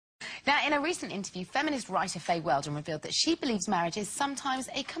Now, in a recent interview, feminist writer Faye Weldon revealed that she believes marriage is sometimes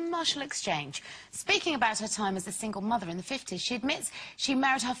a commercial exchange. Speaking about her time as a single mother in the 50s, she admits she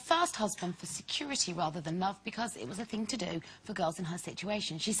married her first husband for security rather than love because it was a thing to do for girls in her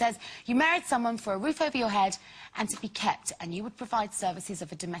situation. She says, you married someone for a roof over your head and to be kept, and you would provide services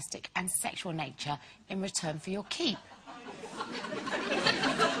of a domestic and sexual nature in return for your keep.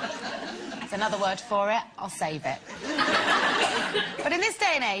 Another word for it, I'll save it. But in this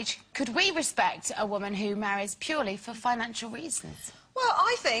day and age, could we respect a woman who marries purely for financial reasons? Well,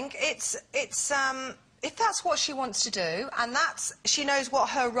 I think it's if that's what she wants to do, and she knows what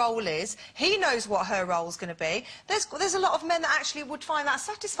her role is, he knows what her role's going to be. There's a lot of men that actually would find that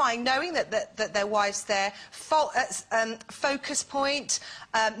satisfying, knowing that their wife's their focus point,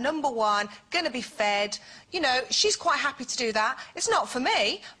 number one, going to be fed. You know, she's quite happy to do that. It's not for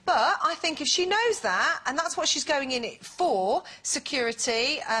me, but I think if she knows that, and that's what she's going in it for,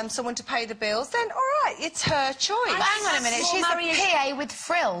 security, someone to pay the bills, then all right, it's her choice. Hang on a minute, she's a PA with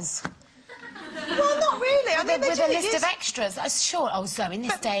frills. Well, not really. I mean, with a list of extras. Sure. Oh, so in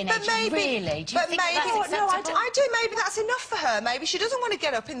this day and age, really? Do you think that's acceptable? No, I do. Maybe that's enough for her. Maybe she doesn't want to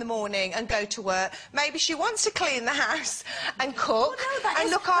get up in the morning and go to work. Maybe she wants to clean the house and cook and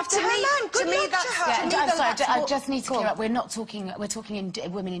look after her man. Good luck to her. I just need to clear up. We're talking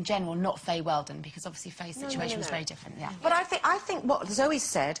women in general, not Faye Weldon, because obviously Faye's situation was very different. Yeah. But I think what Zoe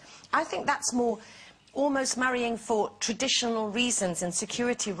said, I think that's more almost marrying for traditional reasons and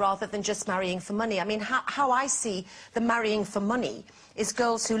security rather than just marrying for money. I mean, how I see the marrying for money is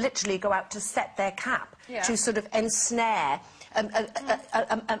girls who literally go out to set their cap, to sort of ensnare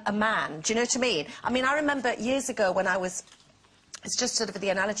a man. Do you know what I mean? I mean, I remember years ago when I was... It's just sort of the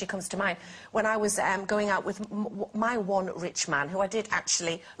analogy comes to mind. When I was going out with my one rich man, who I did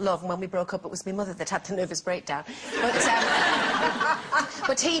actually love, and when we broke up, it was my mother that had the nervous breakdown.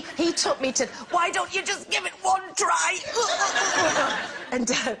 But he took me to, why don't you just give it one try? And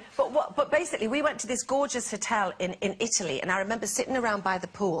but basically, we went to this gorgeous hotel in Italy, and I remember sitting around by the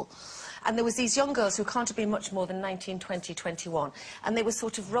pool. And there was these young girls who can't have been much more than 19, 20, 21. And they were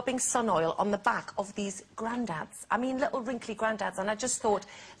sort of rubbing sun oil on the back of these granddads. I mean, little wrinkly granddads. And I just thought,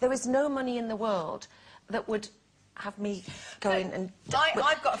 there is no money in the world that would have me going and...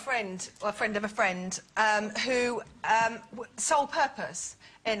 I've got a friend of a friend, who sole purpose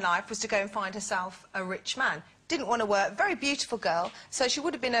in life was to go and find herself a rich man. Didn't want to work, very beautiful girl, so she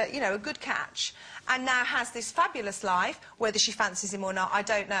would have been a good catch, and now has this fabulous life. Whether she fancies him or not, I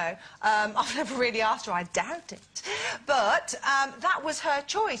don't know. I've never really asked her, I doubt it. But that was her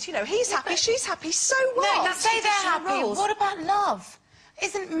choice, you know, he's happy, she's happy, so what? No, say they're happy. What about love?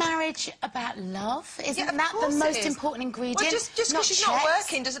 Isn't marriage about love? Isn't that the most important ingredient? Well, just because she's not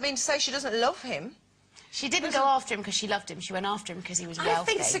working doesn't mean to say she doesn't love him. She didn't go after him because she loved him. She went after him because he was wealthy. I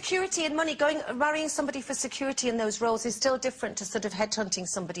think security and money, marrying somebody for security in those roles is still different to sort of headhunting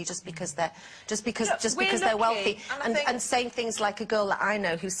somebody just because they're wealthy and saying things like a girl that I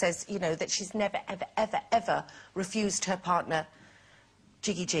know who says, you know, that she's never ever refused her partner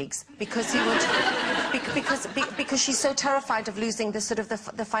jiggy jigs because he would because she's so terrified of losing the sort of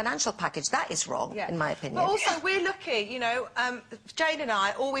the financial package. That is wrong, in my opinion. But also we're lucky, you know. Jane and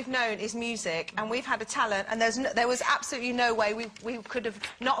I, all we've known is music, and we've had a talent, and there was absolutely no way we could have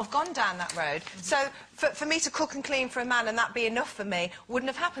not have gone down that road. So for me to cook and clean for a man and that be enough for me wouldn't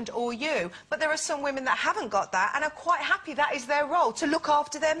have happened, or you. But there are some women that haven't got that and are quite happy that is their role, to look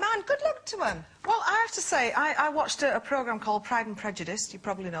after their man. Good luck to them. Well, I have to say, I watched a programme called Pride and Prejudice. You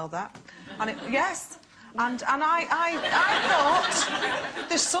probably know that. And yes. And I thought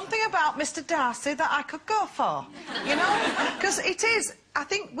there's something about Mr. Darcy that I could go for, you know? Because it is... I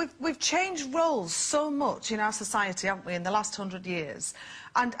think we've changed roles so much in our society, haven't we, in the last 100 years?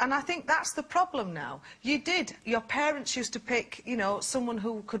 And I think that's the problem now. Your parents used to pick, you know, someone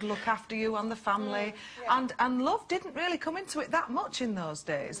who could look after you and the family, and love didn't really come into it that much in those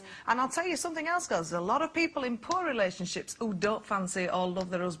days. And I'll tell you something else, girls, there's a lot of people in poor relationships who don't fancy or love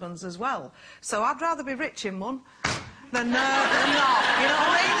their husbands as well. So I'd rather be rich in one than not, you know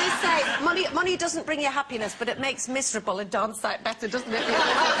what I mean? They say money doesn't bring you happiness, but it makes miserable a darn sight better, doesn't it?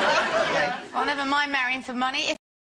 Well, never mind marrying for money.